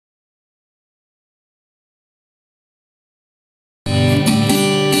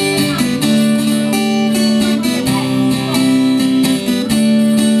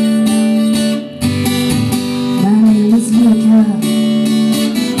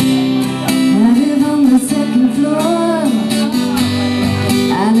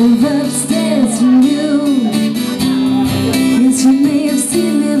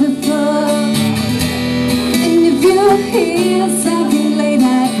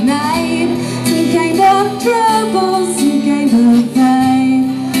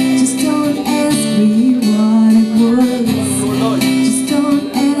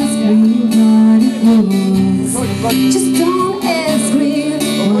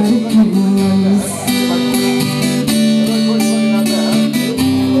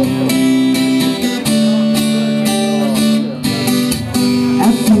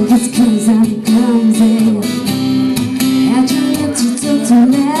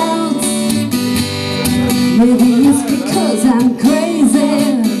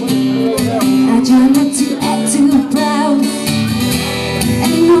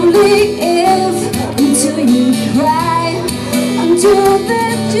sure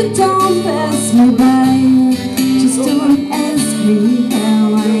that you don't pass me by. Just don't ask me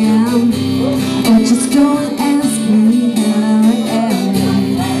how I am. Oh, just don't ask me how I am.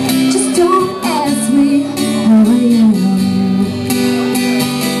 Just don't ask me how I am.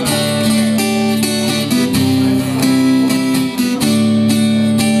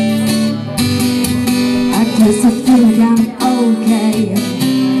 I guess I think I'm okay.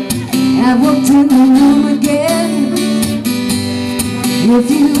 I walked in the room again. If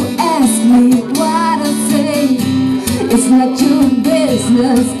you ask me what I say, it's not your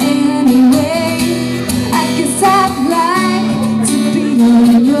business anyway. I guess I'd like to be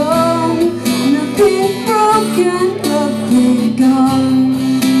alone. Nothing broken, nothing gone.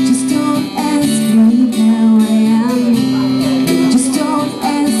 Just don't ask me how I am. Just don't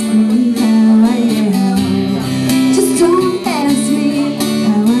ask me how I am. Just don't ask me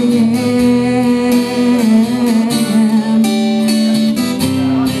how I am.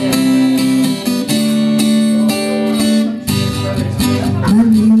 My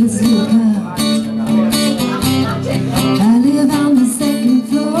name is Luka. I live on the second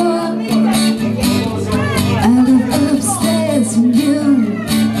floor. I live upstairs from you.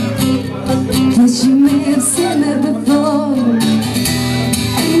 Guess you may have seen me before.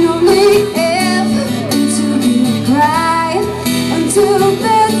 And only ever until you cry, until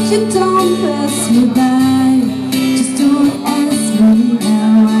that you don't pass me by. Just don't ask me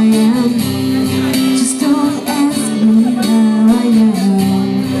how I am. Just don't ask me how I am.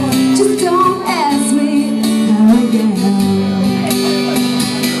 Just don't ask me how I am.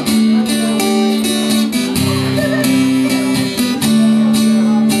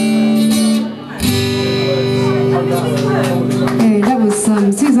 Hey, that was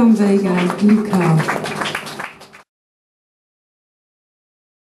Suzanne Vega, Luka.